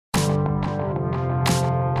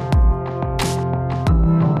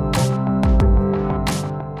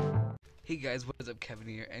Hey guys, what is up? Kevin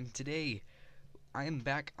here, and today I am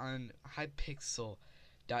back on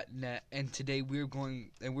hypixel.net, and today we're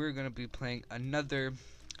gonna be playing another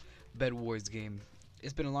Bedwars game.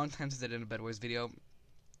 It's been a long time since I did a Bedwars video,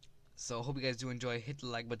 so hope you guys do enjoy. Hit the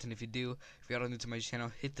like button if you do. If you're not new to my channel,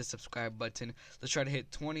 hit the subscribe button. Let's try to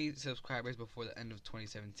hit 20 subscribers before the end of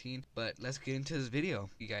 2017. But let's get into this video,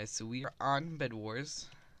 you guys. So we are on Bedwars.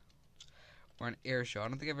 We're on Air Show. I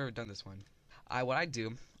don't think I've ever done this one. What I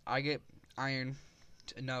do, I get iron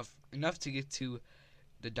enough to get to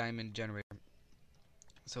the diamond generator.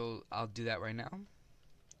 So I'll do that right now.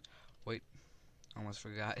 Wait, almost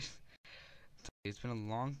forgot. It's been a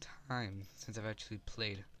long time since I've actually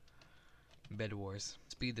played Bed Wars.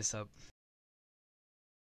 Speed this up.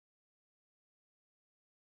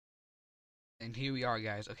 And here we are,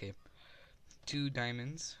 guys. Okay, 2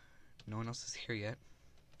 diamonds. No one else is here yet.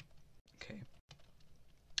 Okay.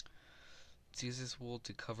 Let's use this wool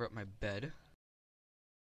to cover up my bed.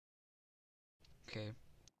 Okay.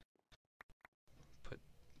 Put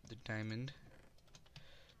the diamond.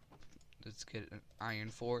 Let's get an iron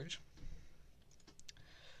forge.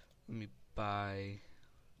 Let me buy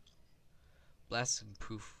blast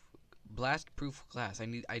proof glass.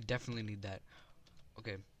 I definitely need that.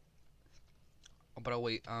 Okay. Oh, but I'll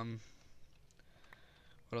wait. What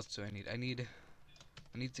else do I need? I need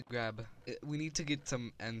to grab. We need to get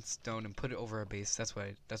some end stone and put it over our base. That's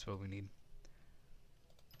what we need.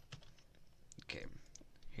 Okay.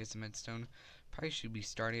 Here's some end stone. Probably should be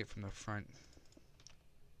starting it from the front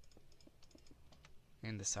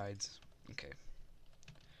and the sides. Okay.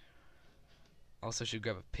 Also should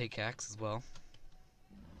grab a pickaxe as well.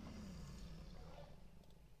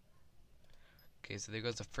 Okay, so there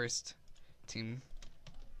goes the first team.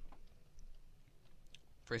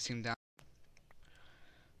 First team down.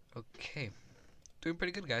 Okay. Doing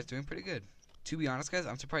pretty good, guys. Doing pretty good. To be honest, guys,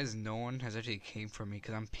 I'm surprised no one has actually came for me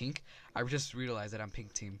because I'm pink. I just realized that I'm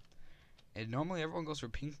pink team. And normally everyone goes for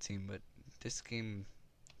pink team, but this game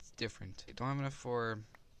is different. I don't have enough for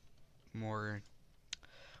more,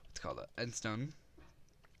 what's it called, endstone.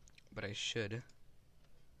 But I should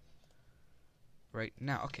right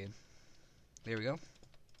now. Okay. There we go.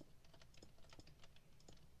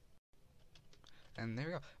 And there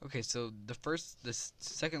we go. Okay, so the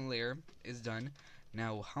second layer is done.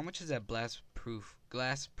 Now, how much is that blast proof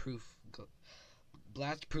glass?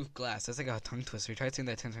 That's like a tongue twister. Try saying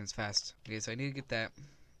that 10 times fast. Okay, so I need to get that.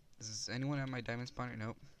 Is anyone at my diamond spawner?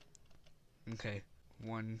 Nope. Okay,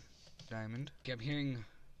 1 diamond. Okay, I'm hearing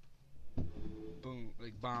boom,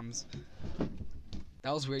 like bombs.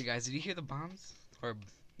 That was weird, guys. Did you hear the bombs? Or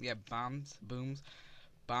yeah, bombs, booms,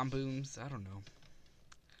 bomb booms. I don't know.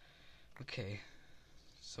 Okay,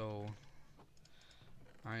 so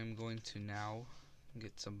I'm going to now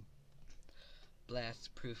get some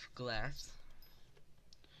blast proof glass.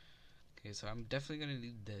 Okay, so I'm definitely gonna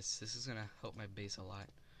need this. This is gonna help my base a lot.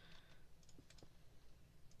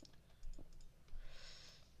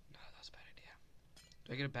 No, that was a bad idea.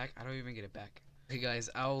 Do I get it back? I don't even get it back. Okay, guys,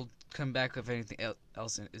 I'll come back if anything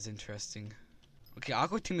else is interesting. Okay,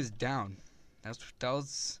 Aqua team is down. That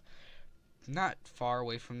was not far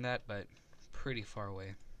away from that, but pretty far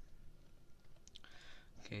away.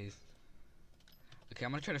 Okay. Okay,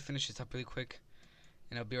 I'm gonna try to finish this up really quick,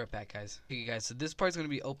 and I'll be right back, guys. Okay, guys, so this part's gonna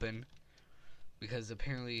be open because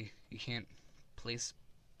apparently you can't place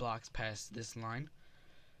blocks past this line.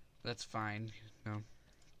 That's fine. No,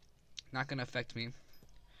 not gonna affect me.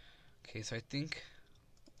 Okay, so I think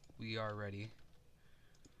we are ready.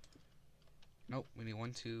 Nope, we need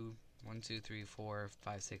 1, 2, 3, 4,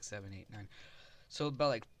 5, 6, 7, 8, 9. So about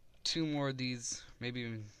like 2 more of these, maybe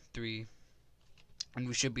even 3, and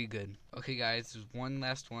we should be good. Okay, guys, there's one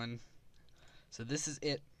last one. So this is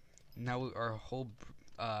it. Now our whole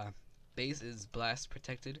base is blast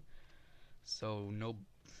protected, so no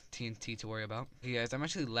TNT to worry about. Okay, guys, I'm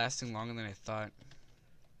actually lasting longer than I thought.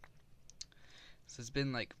 So it's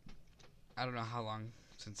been like, I don't know how long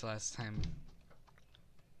since the last time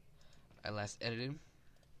I last edited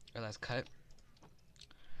or last cut.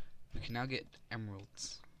 We can now get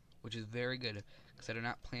emeralds, which is very good because I do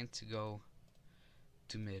not plan to go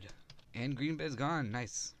to mid. And green bed's gone.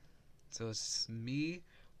 Nice. So it's me,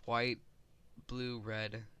 white, blue,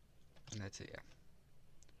 red, and that's it. Yeah.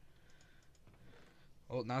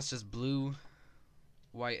 Well, now it's just blue,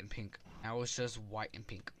 white, and pink. Now it's just white and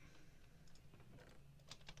pink.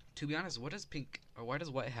 To be honest, what does pink or why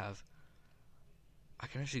does white have? I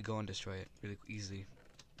can actually go and destroy it really easily.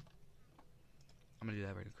 I'm gonna do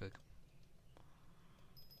that really quick.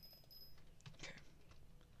 Okay.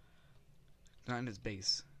 Not in his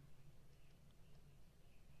base.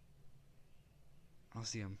 I'll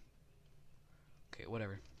see him. Okay,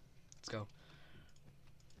 whatever. Let's go.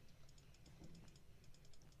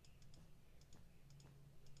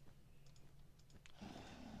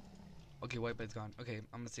 Okay, white bed's gone. Okay,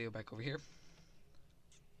 I'm gonna stay back over here.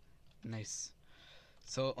 Nice.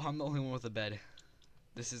 So I'm the only one with a bed.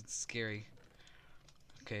 This is scary.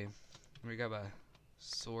 Okay, we grab a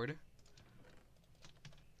sword,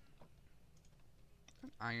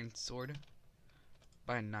 an iron sword.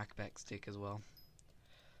 Buy a knockback stick as well.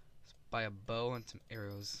 Buy a bow and some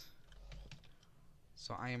arrows.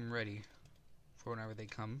 So I am ready for whenever they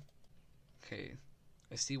come. Okay,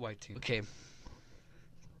 I see white team. Okay,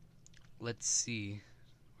 let's see.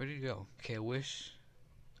 Where did you go? Okay, I wish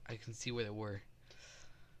I can see where they were.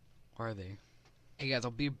 Where are they? Hey guys,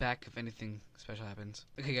 I'll be back if anything special happens.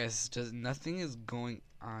 Okay guys, nothing is going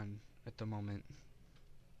on at the moment.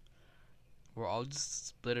 We're all just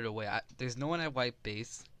split it away. There's no one at white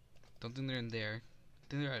base. Don't think they're in there. I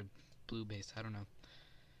think they're at blue base. I don't know.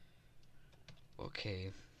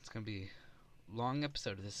 Okay, it's gonna be a long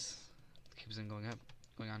episode of this. It keeps on going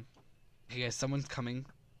on. Okay guys, someone's coming.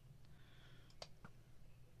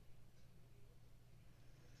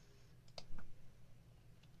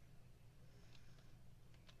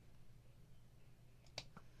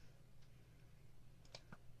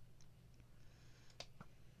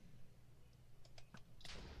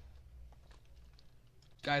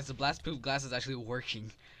 Guys, the blast proof glass is actually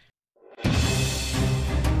working.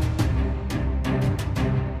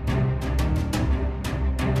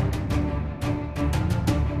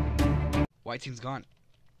 White team's gone.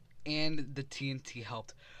 And the TNT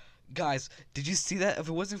helped. Guys, did you see that? If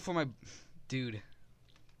it wasn't for my... Dude.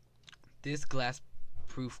 This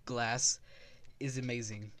proof glass is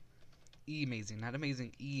amazing. Amazing. Not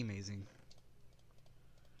amazing, amazing.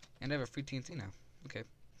 And I have a free TNT now. Okay.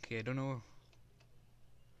 Okay, I don't know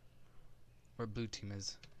where blue team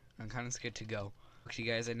is. I'm kind of scared to go. Okay,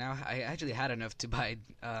 guys, I actually had enough to buy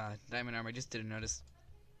diamond armor. I just didn't notice.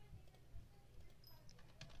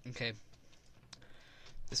 Okay.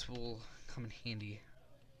 This will come in handy.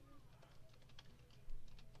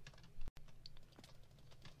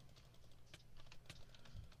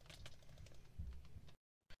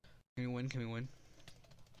 Can we win? Can we win?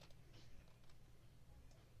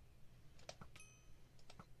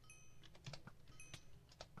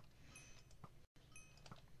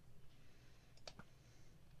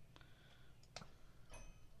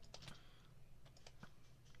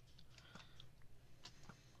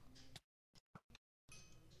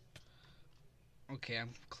 Okay,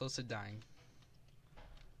 I'm close to dying.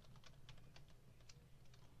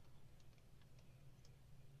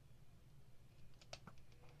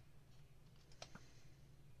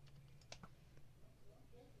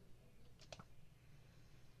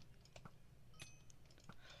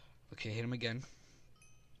 Okay, hit him again.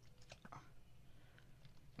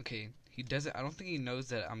 Okay, he doesn't. I don't think he knows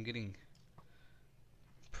that I'm getting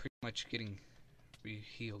pretty much getting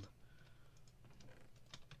healed.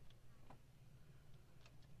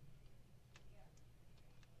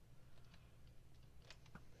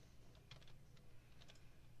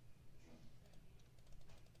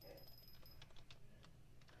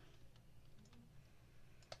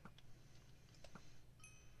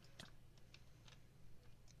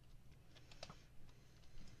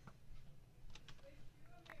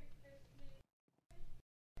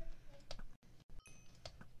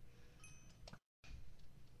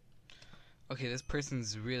 Okay, this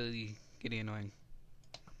person's really getting annoying.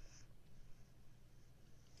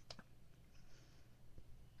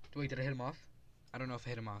 Wait, did I hit him off? I don't know if I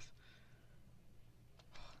hit him off.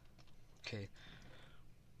 Okay.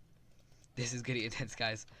 This is getting intense,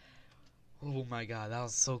 guys. Oh my god, that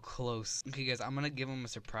was so close. Okay, guys, I'm gonna give him a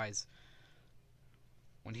surprise.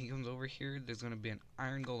 When he comes over here, there's gonna be an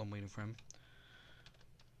iron golem waiting for him.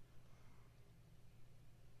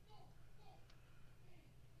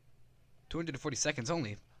 $240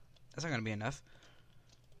 only. That's not gonna be enough.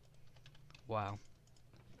 Wow.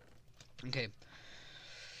 Okay.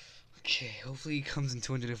 Okay, hopefully he comes in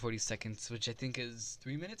 240 seconds, which I think is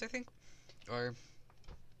 3 minutes, I think? Or...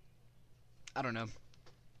 I don't know.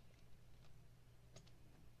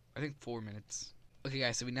 I think 4 minutes. Okay,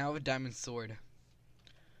 guys, so we now have a diamond sword.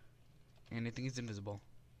 And I think he's invisible.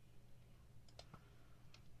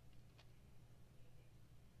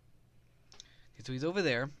 Okay, so he's over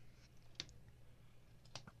there.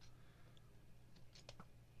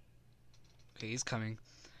 Okay, he's coming.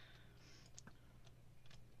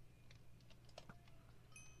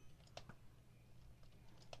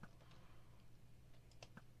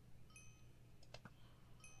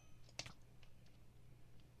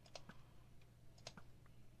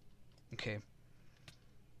 Okay.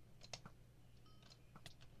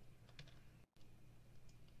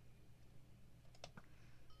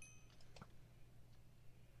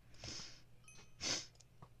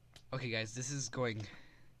 Okay, guys, this is going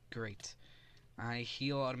great. I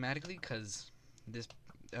heal automatically because this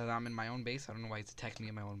I'm in my own base. I don't know why it's attacking me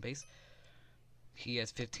in my own base. He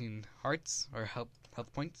has 15 hearts or health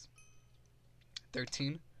points.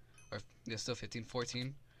 13, or yeah, still 15.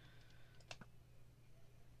 14.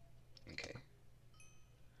 Okay.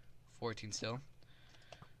 14 still.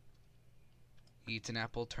 He eats an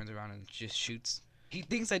apple, turns around and just shoots. He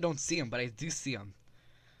thinks I don't see him, but I do see him.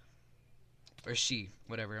 Or she,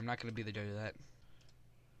 whatever. I'm not gonna be the judge of that.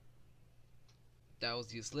 That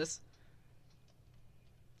was useless.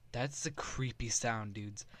 That's a creepy sound,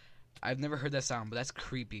 dudes. I've never heard that sound, but that's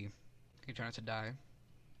creepy. Okay, try not to die.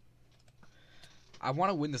 I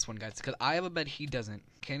want to win this one, guys, because I have a bet he doesn't.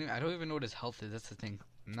 I don't even know what his health is. That's the thing.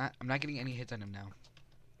 I'm not getting any hits on him now.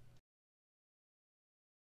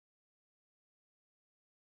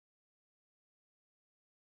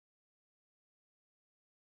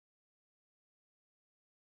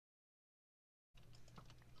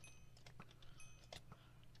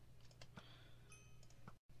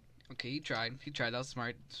 Okay, he tried. That was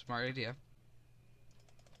smart idea.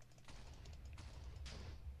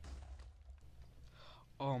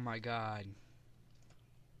 Oh my god.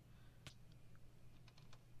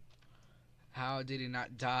 How did he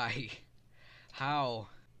not die? How?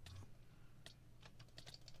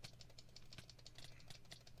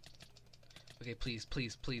 Okay, please.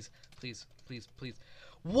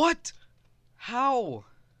 What? How?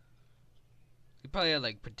 He probably had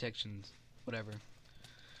like protections. Whatever.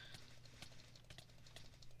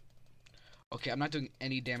 Okay, I'm not doing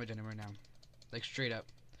any damage on him right now. Like, straight up.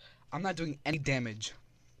 I'm not doing any damage.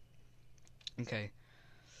 Okay.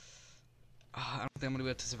 I don't think I'm gonna be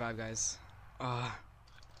able to survive, guys.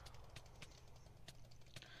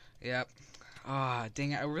 Yep.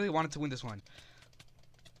 Dang it. I really wanted to win this one.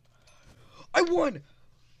 I won!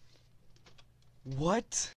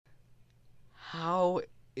 What? How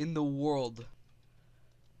in the world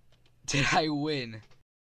did I win?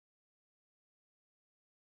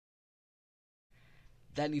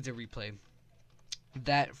 That needs a replay.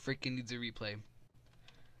 That freaking needs a replay.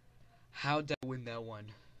 How did I win that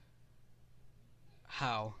one?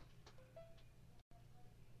 How?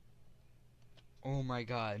 Oh my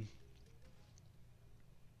god.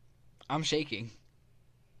 I'm shaking.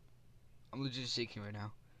 I'm legit shaking right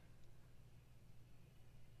now.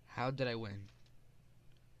 How did I win?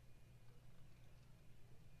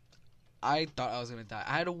 I thought I was gonna die.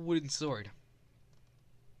 I had a wooden sword.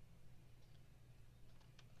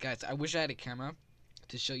 Guys, I wish I had a camera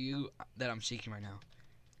to show you that I'm shaking right now.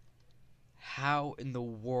 How in the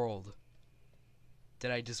world did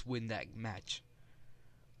I just win that match?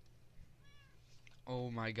 Oh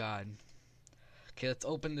my god. Okay, let's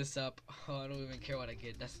open this up. Oh, I don't even care what I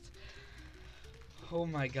get. Oh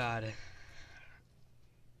my god.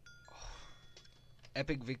 Oh.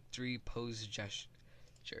 Epic victory pose gesture.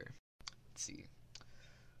 Let's see.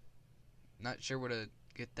 Not sure where to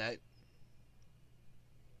get that.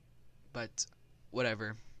 But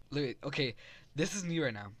whatever. Look, okay, this is me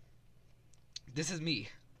right now. This is me.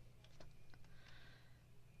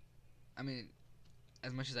 I mean,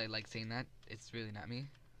 as much as I like saying that, it's really not me.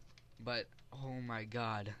 But oh my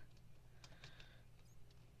god.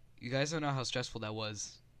 You guys don't know how stressful that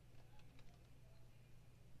was.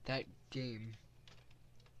 That game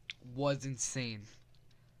was insane.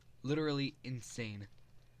 Literally insane.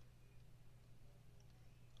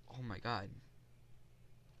 Oh my god.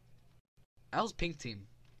 I was pink team.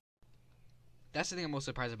 That's the thing I'm most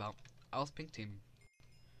surprised about. I was pink team.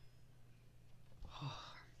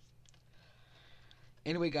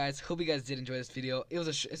 Anyway, guys, hope you guys did enjoy this video.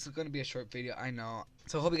 It's going to be a short video, I know.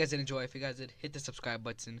 So hope you guys did enjoy. If you guys did, hit the subscribe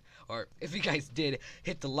button, or if you guys did,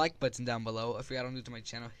 hit the like button down below. If you're new to my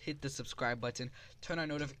channel, hit the subscribe button. Turn on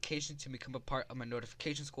notifications to become a part of my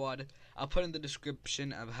notification squad. I'll put in the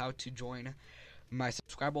description of how to join my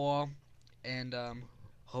subscriber wall. And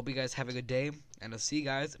hope you guys have a good day, and I'll see you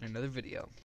guys in another video.